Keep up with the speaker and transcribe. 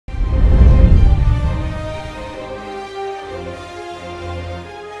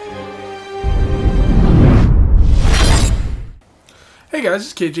Hey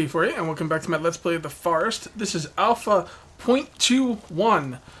guys, it's KJ for you, and welcome back to my Let's Play of The Forest. This is Alpha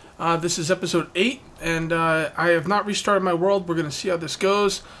 0.21. This is episode 8, and I have not restarted my world. We're going to see how this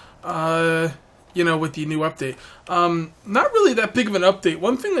goes, you know, with the new update. Not really that big of an update.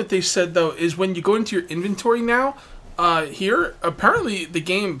 One thing that they said, though, is when you go into your inventory now, here, apparently the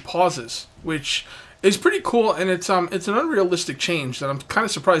game pauses, which is pretty cool, and it's an unrealistic change that I'm kind of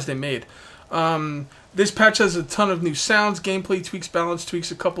surprised they made. This patch has a ton of new sounds, gameplay tweaks, balance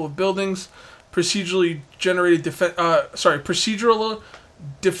tweaks, a couple of buildings, procedurally generated procedural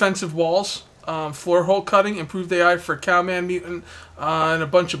defensive walls, floor hole cutting, improved AI for Cowman Mutant, and a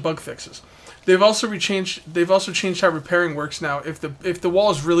bunch of bug fixes. They've also changed how repairing works now. If the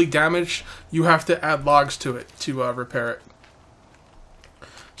wall is really damaged, you have to add logs to it to repair it.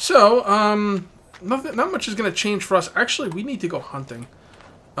 So, not much is going to change for us. Actually, we need to go hunting.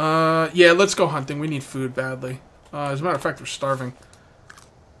 Yeah, let's go hunting. We need food badly. As a matter of fact, we're starving.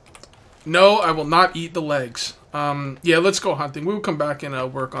 No, I will not eat the legs. Yeah, let's go hunting. We will come back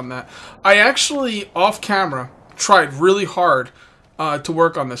and work on that. I actually, off camera, tried really hard to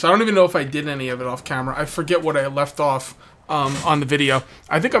work on this. I don't even know if I did any of it off camera. I forget what I left off on the video.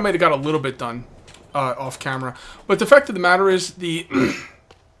 I think I might have got a little bit done off camera. But the fact of the matter is the...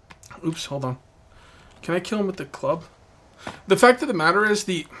 Oops, hold on. Can I kill him with the club? The fact of the matter is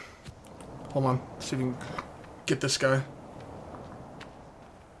the... Hold on. Let's see if we can get this guy.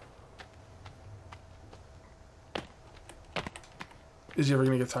 Is he ever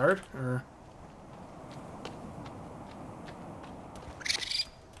going to get tired? Or...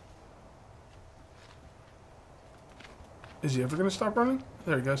 Is he ever going to stop running?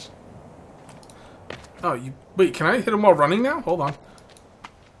 There he goes. Oh, you... Wait, can I hit him while running now? Hold on.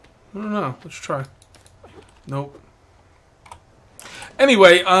 No. Let's try. Nope.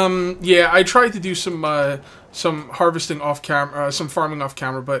 Anyway, yeah, I tried to do some harvesting off camera, some farming off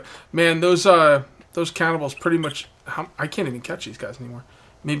camera, but man, those cannibals pretty much, I can't even catch these guys anymore.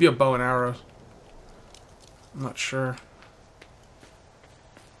 Maybe a bow and arrows. I'm not sure.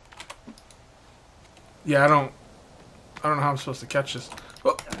 Yeah, I don't know how I'm supposed to catch this.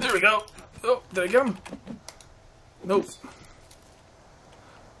 Oh, there we go. Oh, did I get him? Nope.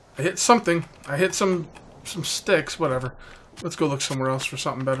 I hit something. I hit some sticks, whatever. Let's go look somewhere else for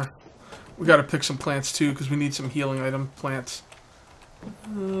something better. We got to pick some plants too because we need some healing item plants.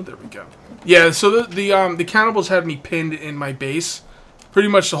 There we go. Yeah, so the cannibals had me pinned in my base pretty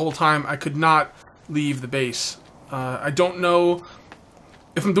much the whole time. I could not leave the base. I don't know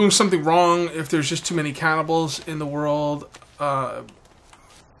if I'm doing something wrong, if there's just too many cannibals in the world. I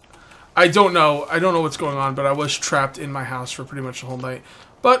don't know. I don't know what's going on, but I was trapped in my house for pretty much the whole night.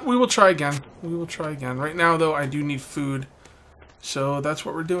 But we will try again. We will try again. Right now, though, I do need food. So that's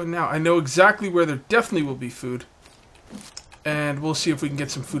what we're doing now. I know exactly where there definitely will be food. And we'll see if we can get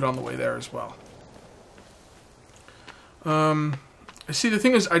some food on the way there as well. See, the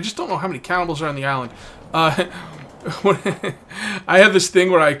thing is, I just don't know how many cannibals are on the island. I have this thing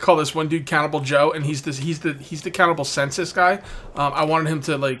where I call this one dude Cannibal Joe, and he's the cannibal census guy. I wanted him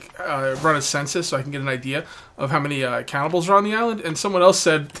to like run a census so I can get an idea of how many cannibals are on the island. And someone else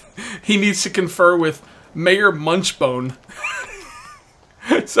said he needs to confer with Mayor Munchbone.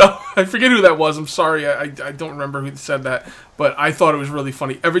 So I forget who that was. I'm sorry, I don't remember who said that, but I thought it was really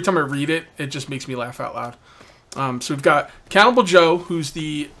funny. Every time I read it, it just makes me laugh out loud. So we've got Cannibal Joe, who's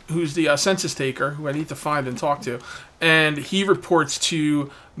the census taker, who I need to find and talk to, and he reports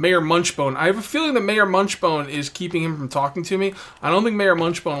to Mayor Munchbone. I have a feeling that Mayor Munchbone is keeping him from talking to me. I don't think Mayor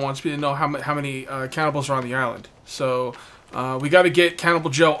Munchbone wants me to know how many cannibals are on the island. So we got to get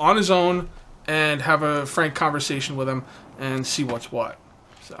Cannibal Joe on his own and have a frank conversation with him and see what's what.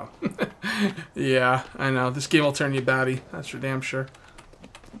 So yeah, I know this game will turn you batty. That's for damn sure.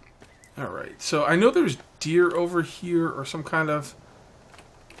 All right, so I know there's deer over here or some kind of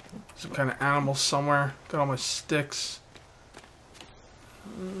animal somewhere. Got all my sticks.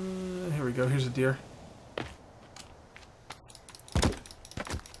 Here we go. Here's a deer.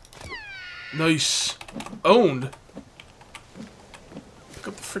 Nice. Owned. Pick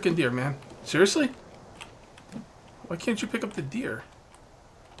up the freaking deer, man. Seriously? Why can't you pick up the deer?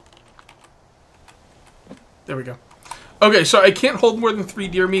 There we go. Okay, so I can't hold more than 3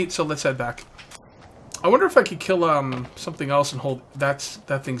 deer meat, so let's head back. I wonder if I could kill something else and hold that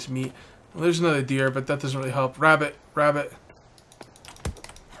thing's meat. Well, there's another deer, but that doesn't really help. Rabbit.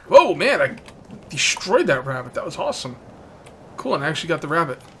 Whoa, man, I destroyed that rabbit. That was awesome. Cool, and I actually got the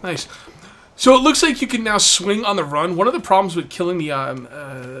rabbit. Nice. So it looks like you can now swing on the run. One of the problems with killing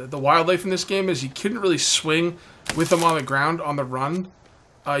the wildlife in this game is you couldn't really swing with them on the ground on the run.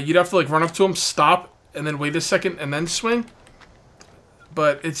 You'd have to like run up to them, stop, and then wait a second, and then swing.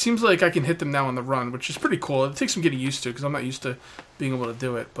 But it seems like I can hit them now on the run, which is pretty cool. It takes some getting used to, because I'm not used to being able to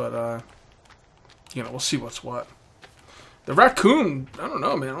do it. But, you know, we'll see what's what. The raccoon, I don't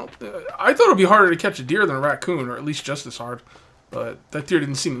know, man. I thought it would be harder to catch a deer than a raccoon, or at least just as hard. But that deer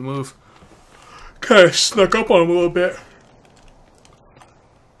didn't seem to move. Kind of snuck up on him a little bit.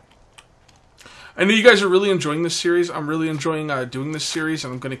 I know you guys are really enjoying this series. I'm really enjoying doing this series,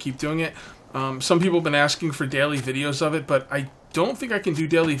 and I'm going to keep doing it. Some people have been asking for daily videos of it, but I don't think I can do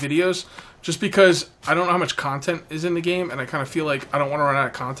daily videos just because I don't know how much content is in the game, and I kind of feel like I don't want to run out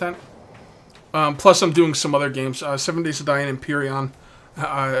of content. Plus, I'm doing some other games. 7 Days to Die and Empyrean.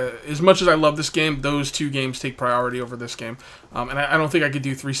 As much as I love this game, those two games take priority over this game. And I don't think I could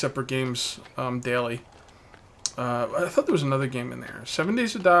do 3 separate games daily. I thought there was another game in there. 7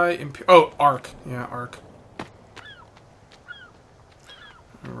 Days to Die. Oh, Ark. Yeah, Ark.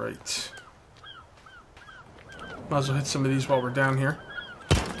 Alright. Might as well hit some of these while we're down here.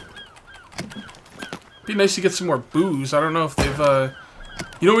 Be nice to get some more booze. I don't know if they've...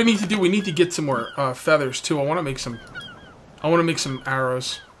 You know what we need to do? We need to get some more feathers, too. I want to make some...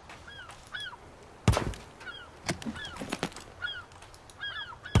 arrows.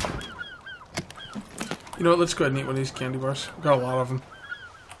 You know what? Let's go ahead and eat one of these candy bars. We've got a lot of them.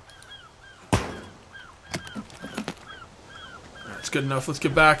 That's good enough. Let's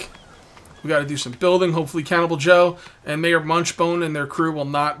get back. We got to do some building. Hopefully Cannibal Joe and Mayor Munchbone and their crew will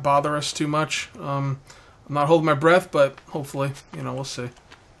not bother us too much. I'm not holding my breath, but hopefully, you know, we'll see.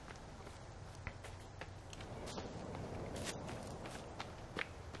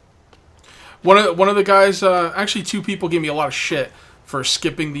 One of the guys, actually 2 people gave me a lot of shit for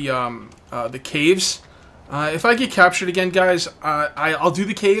skipping the caves. If I get captured again, guys, I'll do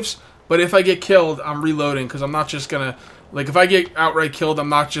the caves. But if I get killed, I'm reloading because I'm not just gonna, like, if I get outright killed, I'm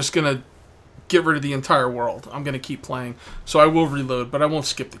not just gonna get rid of the entire world. I'm gonna keep playing, so I will reload, but I won't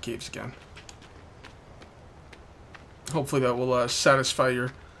skip the caves again. Hopefully that will satisfy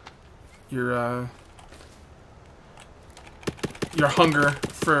your hunger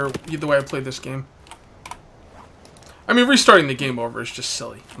for the way I played this game. I mean, restarting the game over is just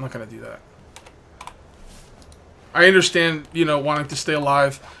silly. I'm not going to do that. I understand, you know, wanting to stay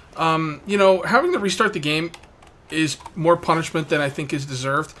alive. You know, having to restart the game is more punishment than I think is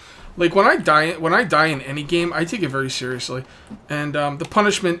deserved. Like, when I die in any game, I take it very seriously. And the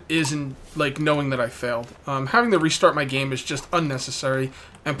punishment isn't, like, knowing that I failed. Having to restart my game is just unnecessary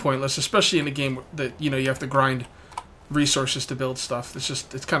and pointless, especially in a game that, you know, you have to grind resources to build stuff.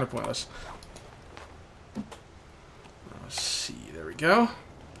 It's kind of pointless. Let's see, there we go.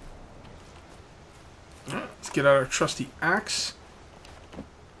 Alright, let's get out our trusty axe.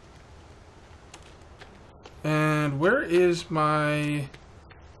 And where is my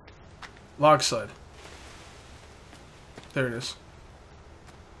log sled? There it is.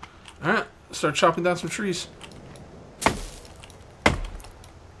 Alright, start chopping down some trees.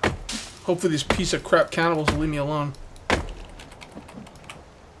 Hopefully these piece of crap cannibals will leave me alone.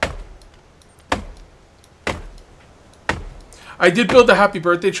 I did build the happy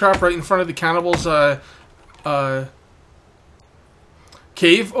birthday trap right in front of the cannibals'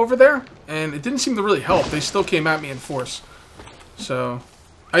 cave over there, and it didn't seem to really help. They still came at me in force. So,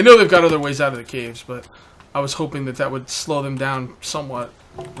 I know they've got other ways out of the caves, but I was hoping that that would slow them down somewhat.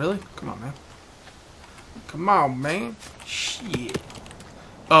 Really? Come on, man. Come on, man. Shit.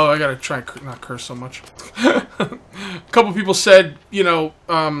 Oh, I gotta try and not curse so much. A couple people said, you know,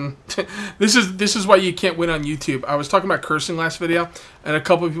 this is why you can't win on YouTube. I was talking about cursing last video, and a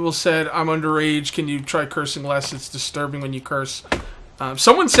couple of people said, I'm underage, can you try cursing less? It's disturbing when you curse.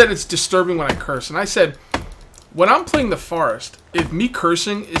 Someone said it's disturbing when I curse, and I said, when I'm playing the forest, if me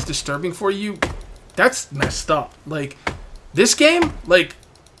cursing is disturbing for you, that's messed up. Like, this game,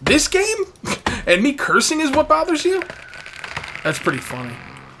 and me cursing is what bothers you? That's pretty funny.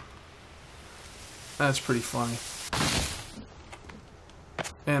 That's pretty funny.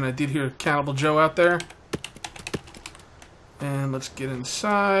 And I did hear Cannibal Joe out there. And let's get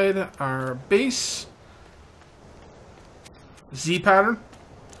inside our base. Z pattern.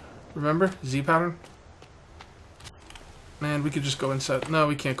 Remember? Z pattern. Man, we could just go inside. No,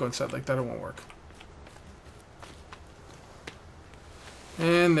 we can't go inside like that. It won't work.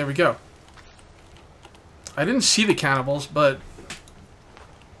 And there we go. I didn't see the cannibals, but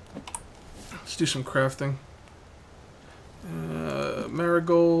let's do some crafting.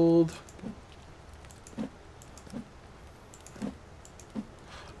 Marigold.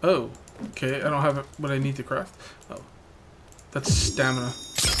 Oh, okay. I don't have what I need to craft. Oh, that's stamina.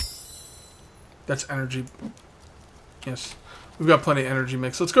 That's energy. Yes, we've got plenty of energy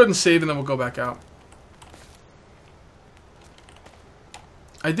mix. Let's go ahead and save, and then we'll go back out.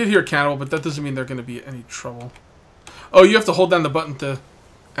 I did hear cannibal, but that doesn't mean they're going to be in any trouble. Oh, you have to hold down the button to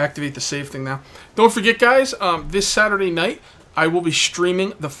activate the save thing now. Don't forget, guys, this Saturday night, I will be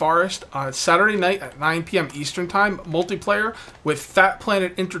streaming The Forest Saturday night at 9 p.m. Eastern Time, multiplayer with Fat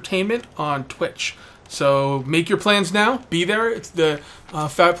Planet Entertainment on Twitch. So make your plans now. Be there. It's the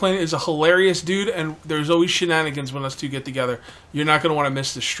Fat Planet is a hilarious dude, and there's always shenanigans when us two get together. You're not going to want to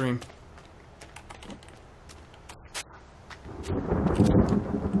miss this stream.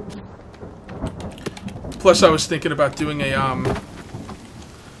 Plus, I was thinking about doing a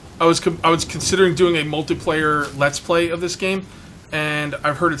I was considering doing a multiplayer Let's Play of this game, and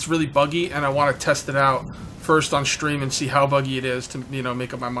I've heard it's really buggy, and I want to test it out first on stream and see how buggy it is to, you know,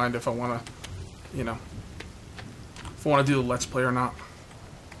 make up my mind if I want to, you know, if I want to do the Let's Play or not.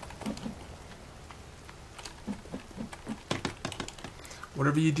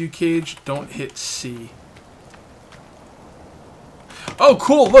 Whatever you do, Cage, don't hit C. Oh,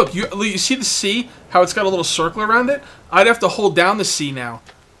 cool! Look, you see the C? How it's got a little circle around it? I'd have to hold down the C now.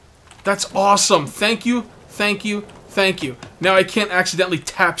 That's awesome. Thank you, thank you, thank you. Now I can't accidentally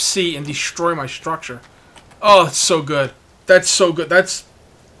tap C and destroy my structure. Oh, that's so good. That's so good. That's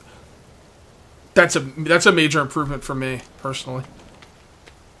a major improvement for me, personally.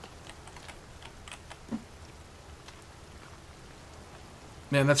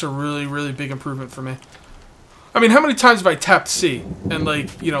 Man, that's a really, really big improvement for me. I mean, how many times have I tapped C and,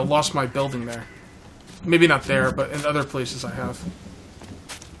 like, you know, lost my building there? Maybe not there, but in other places I have.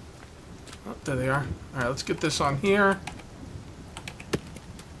 Oh, there they are. Alright, let's get this on here.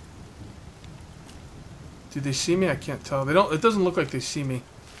 Do they see me? I can't tell. They don't. It doesn't look like they see me.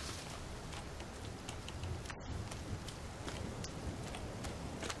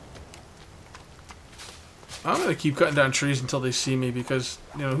 I'm gonna keep cutting down trees until they see me because,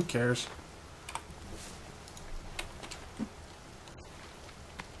 you know, who cares?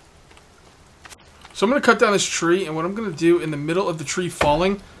 So I'm going to cut down this tree, and what I'm going to do in the middle of the tree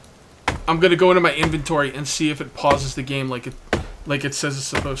falling, I'm going to go into my inventory and see if it pauses the game like it says it's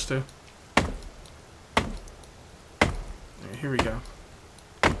supposed to. Right, here we go.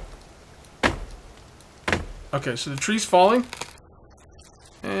 Okay, so the tree's falling.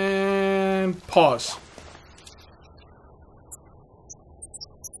 And pause.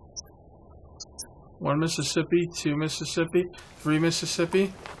 One Mississippi, 2 Mississippi, 3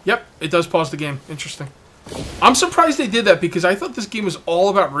 Mississippi. Yep, it does pause the game. Interesting. I'm surprised they did that because I thought this game was all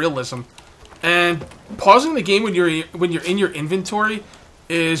about realism. And pausing the game when you're in your inventory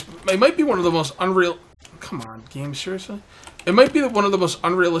it might be one of the most unreal. Come on, game, seriously? It might be one of the most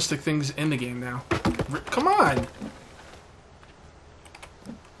unrealistic things in the game now. Come on.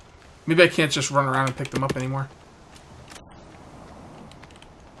 Maybe I can't just run around and pick them up anymore.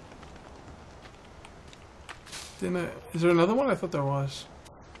 Is there another one? I thought there was.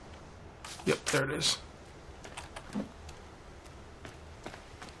 Yep, there it is.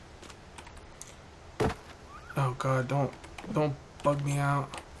 Oh god, don't bug me out.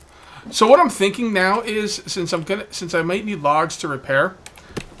 So what I'm thinking now is, since I might need logs to repair,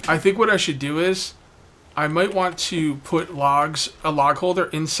 I think what I should do is I might want to put a log holder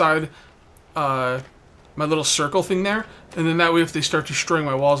inside my little circle thing there, and then that way if they start destroying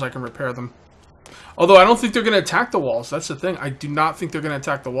my walls I can repair them. Although I don't think they're going to attack the walls. That's the thing. I do not think they're going to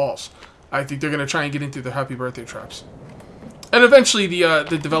attack the walls. I think they're going to try and get in through the happy birthday traps. And eventually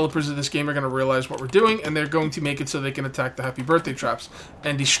the developers of this game are going to realize what we're doing, and they're going to make it so they can attack the happy birthday traps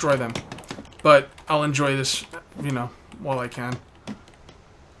and destroy them. But I'll enjoy this, you know, while I can.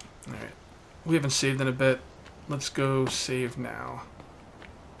 Alright. We haven't saved in a bit. Let's go save now.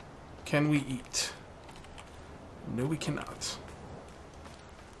 Can we eat? No, we cannot.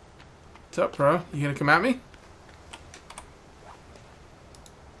 What's up, bro? You gonna come at me?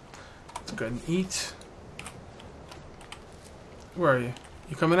 Let's go ahead and eat. Where are you?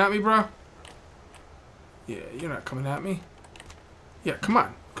 You coming at me, bro? Yeah, you're not coming at me. Yeah, come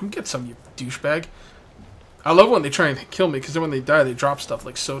on. Come get some, you douchebag. I love when they try and kill me, because then when they die, they drop stuff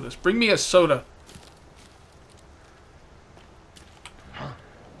like sodas. Bring me a soda.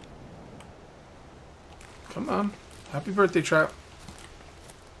 Come on. Happy birthday, trap.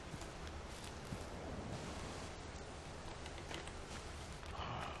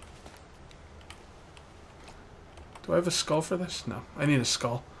 Do I have a skull for this? No, I need a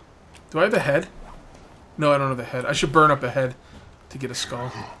skull. Do I have a head? No, I don't have a head. I should burn up a head to get a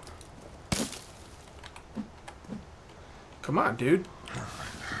skull. Come on, dude.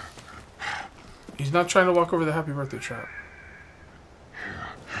 He's not trying to walk over the happy birthday trap.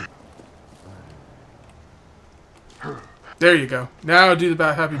 There you go. Now do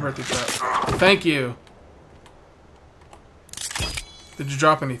the happy birthday trap. Thank you. Did you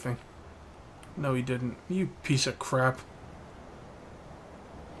drop anything? No, he didn't. You piece of crap.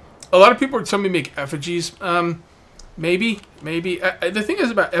 A lot of people are telling me to make effigies. Maybe. The thing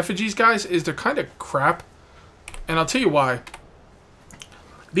is about effigies, guys, is they're kind of crap. And I'll tell you why.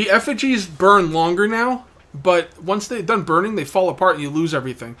 The effigies burn longer now, but once they're done burning, they fall apart and you lose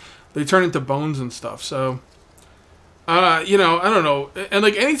everything. They turn into bones and stuff, so... you know, I don't know. And,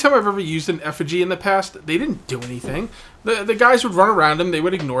 like, anytime I've ever used an effigy in the past, they didn't do anything. The guys would run around them, they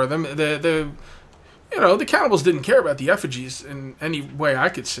would ignore them. You know, the cannibals didn't care about the effigies in any way I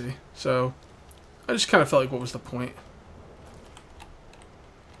could see. So, I just kind of felt like, what was the point?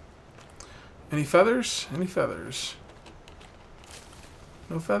 Any feathers? Any feathers?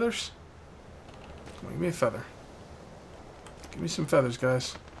 No feathers? Come on, give me a feather. Give me some feathers,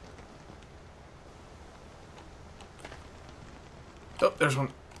 guys. Oh, there's one.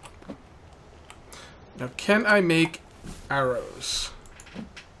 Now, can I make arrows?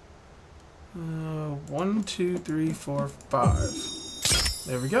 1, 2, 3, 4, 5.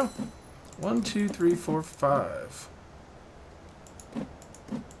 There we go. 1, 2, 3, 4, 5.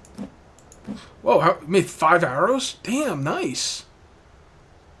 Whoa, how, made 5 arrows? Damn, nice.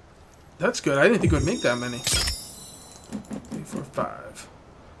 That's good. I didn't think it would make that many. 3, 4, 5.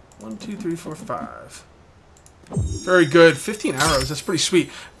 1, 2, 3, 4, 5. Very good. 15 arrows. That's pretty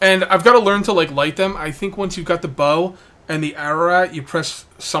sweet. And I've got to learn to, like, light them. I think once you've got the bow and the arrow at, you press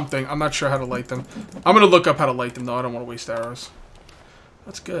something. I'm not sure how to light them. I'm going to look up how to light them, though. I don't want to waste arrows.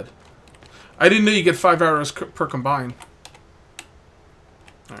 That's good. I didn't know you get 5 arrows per combine.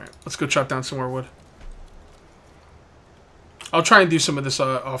 Alright, let's go chop down some more wood. I'll try and do some of this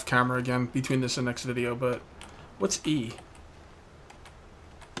off camera again between this and next video, but... What's E?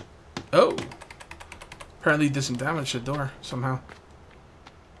 Oh! Apparently did some damage to the door, somehow.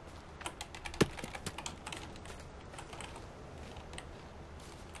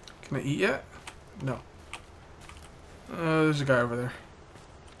 Can I eat yet? No. There's a guy over there.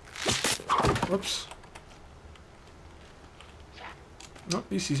 Whoops. Nope,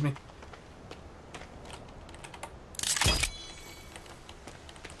 he sees me.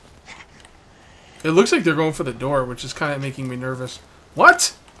 It looks like they're going for the door, which is kind of making me nervous.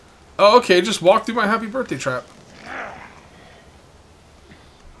 What? Oh, okay, just walk through my happy birthday trap.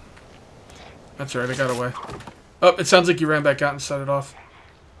 That's right, I got away. Oh, it sounds like he ran back out and set it off.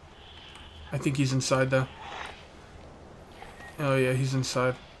 I think he's inside, though. Oh, yeah, he's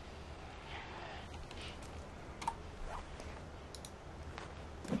inside.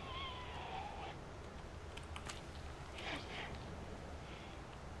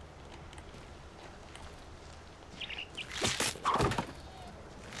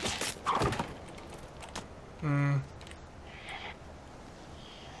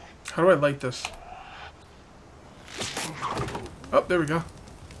 How do I light this? Oh, there we go.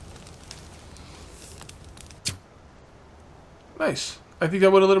 Nice. I think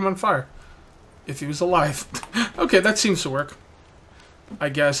that would have lit him on fire. If he was alive. Okay, that seems to work. I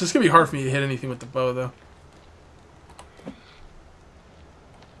guess. It's going to be hard for me to hit anything with the bow, though.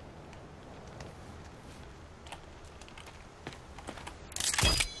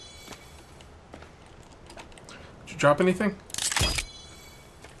 Did you drop anything?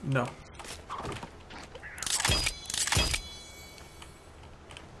 No.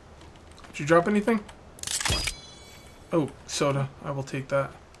 Did you drop anything? Oh, soda. I will take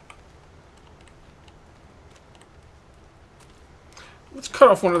that. Let's cut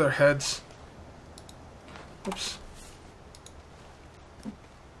off one of their heads. Oops.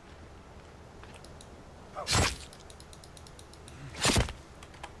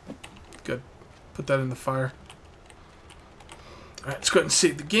 Good. Put that in the fire. Alright, let's go ahead and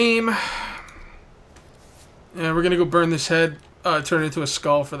save the game. Yeah, we're gonna go burn this head, turn it into a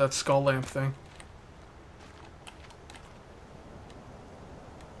skull for that skull lamp thing.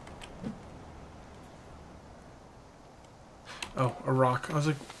 Oh, a rock. I was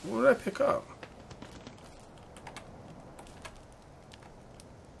like, what did I pick up?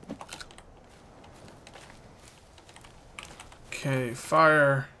 Okay,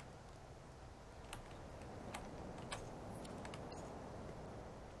 fire.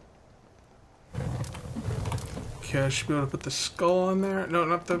 Okay, I should be able to put the skull on there. No,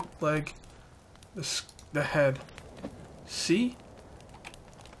 not the leg. The head. See?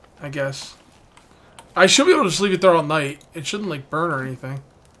 I guess. I should be able to just leave it there all night. It shouldn't, like, burn or anything.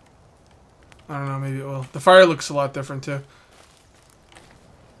 I don't know, maybe it will. The fire looks a lot different, too.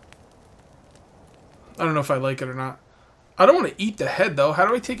 I don't know if I like it or not. I don't want to eat the head, though. How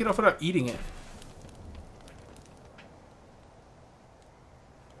do I take it off without eating it?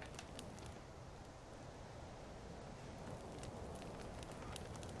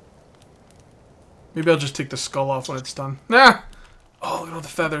 Maybe I'll just take the skull off when it's done. Nah! Oh, look at all the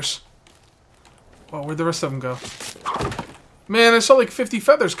feathers. Well, where'd the rest of them go? Man, I saw like 50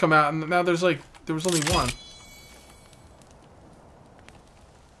 feathers come out, and now there's like... There was only one.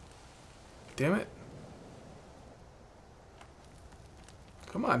 Damn it.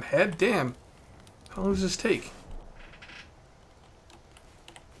 Come on, head. Damn. How long does this take?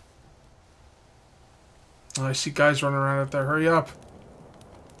 Oh, I see guys running around out there. Hurry up.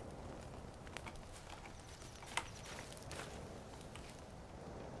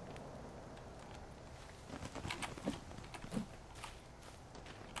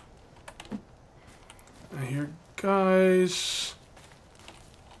 I hear guys.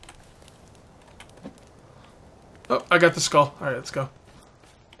 Oh, I got the skull. Alright, let's go.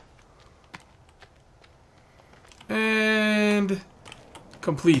 And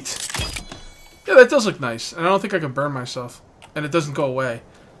complete. Yeah, that does look nice. And I don't think I can burn myself. And it doesn't go away.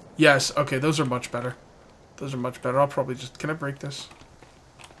 Yes, okay, those are much better. Those are much better. I'll probably just... Can I break this?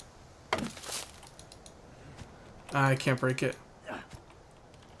 I can't break it.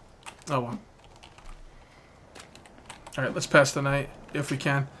 Oh well. Alright, let's pass the night, if we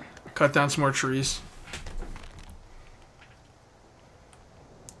can. Cut down some more trees.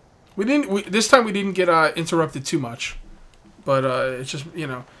 This time we didn't get interrupted too much. But it's just, you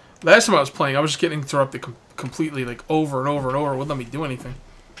know... Last time I was playing, I was just getting interrupted completely, like, over and over and over. It wouldn't let me do anything.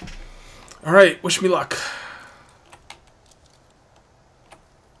 Alright, wish me luck.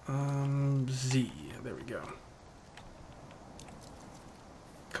 Z. There we go.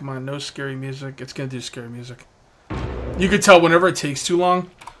 Come on, no scary music. It's gonna do scary music. You could tell whenever it takes too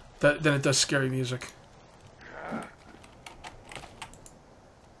long, then it does scary music.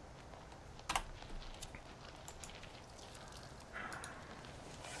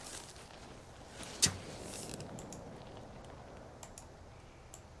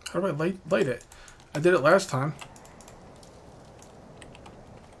 How do I light it? I did it last time.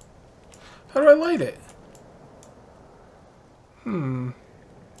 How do I light it?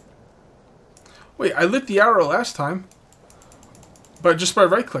 Wait, I lit the arrow last time. But just by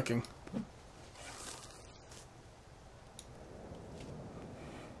right-clicking.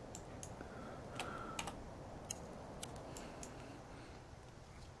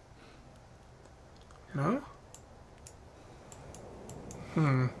 No?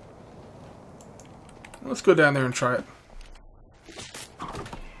 Let's go down there and try it.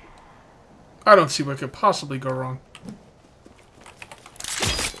 I don't see what could possibly go wrong.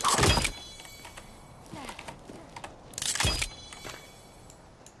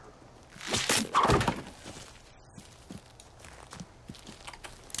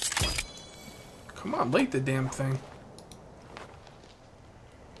 Come on, light the damn thing.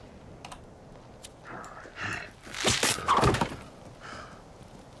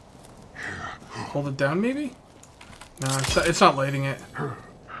 Hold it down, maybe? No, it's not lighting it.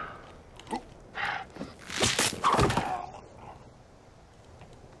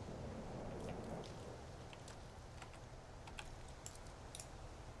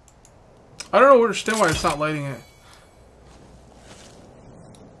 I don't understand why it's not lighting it.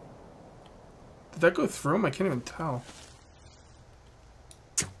 Did that go through him? I can't even tell.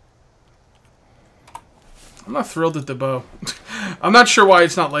 I'm not thrilled at the bow. I'm not sure why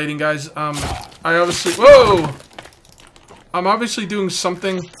it's not lighting, guys. I obviously... Whoa! I'm obviously doing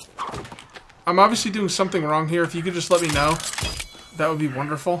something... I'm obviously doing something wrong here. If you could just let me know, that would be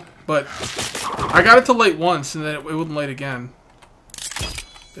wonderful. But I got it to light once, and then it wouldn't light again.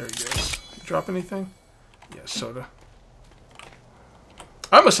 There he goes. Did you drop anything? Yeah, soda.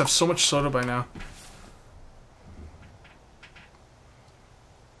 I must have so much soda by now.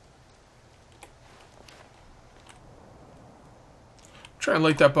 Try and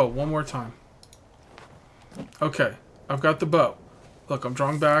light that bow one more time. Okay, I've got the bow. Look, I'm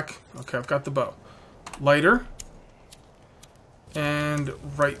drawing back. Okay, I've got the bow. Lighter. And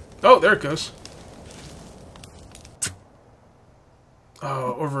right... Oh, there it goes.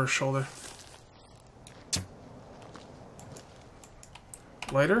 Oh, over his shoulder.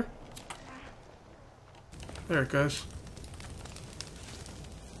 Lighter. There it goes.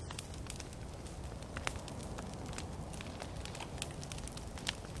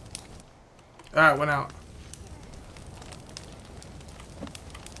 Ah, it went out.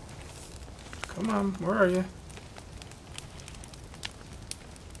 Come on, where are you?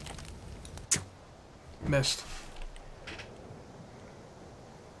 Missed.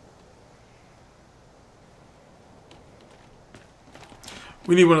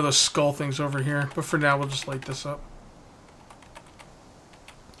 We need one of those skull things over here, but for now we'll just light this up.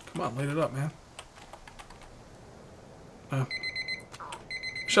 Come on, light it up, man.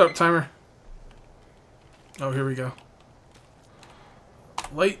 Shut up, timer. Oh, here we go.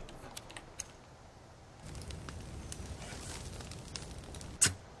 Light.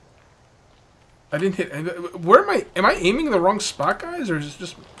 I didn't hit. Where am I? Am I aiming in the wrong spot, guys, or is it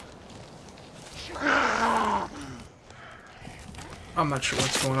just? I'm not sure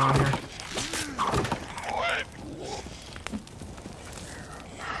what's going on here.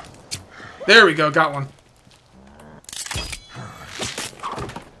 There we go. Got one.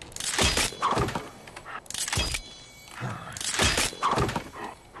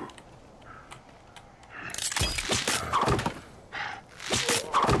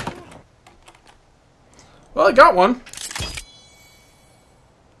 Well, I got one.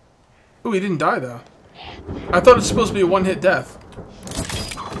 Ooh, he didn't die, though. I thought it was supposed to be a one-hit death.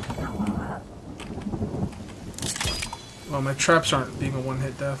 Well, my traps aren't being a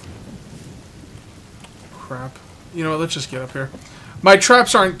one-hit death. Crap. You know what, let's just get up here. My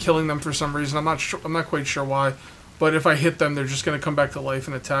traps aren't killing them for some reason. I'm not quite sure why. But if I hit them, they're just going to come back to life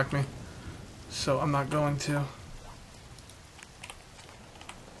and attack me. So I'm not going to.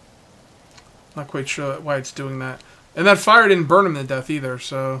 Not quite sure why it's doing that. And that fire didn't burn him to death either,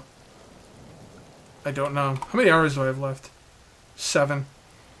 so... I don't know. How many hours do I have left? 7.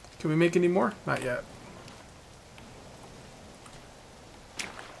 Can we make any more? Not yet.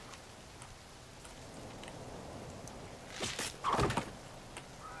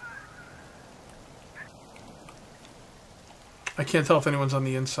 I can't tell if anyone's on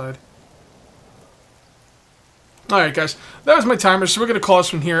the inside. Alright, guys. That was my timer, so we're going to call this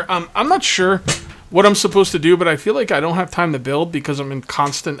from here. I'm not sure what I'm supposed to do, but I feel like I don't have time to build because I'm in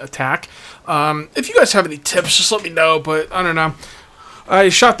constant attack. If you guys have any tips, just let me know, but I don't know. I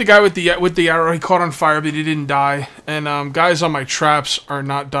shot the guy with the arrow. He caught on fire, but he didn't die. And guys on my traps are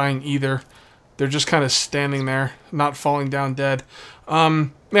not dying either. They're just kind of standing there, not falling down dead.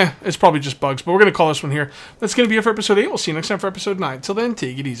 Yeah, it's probably just bugs, but we're going to call this one here. That's going to be it for episode 8. We'll see you next time for episode 9. Till then,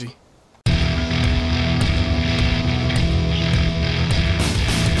 take it easy.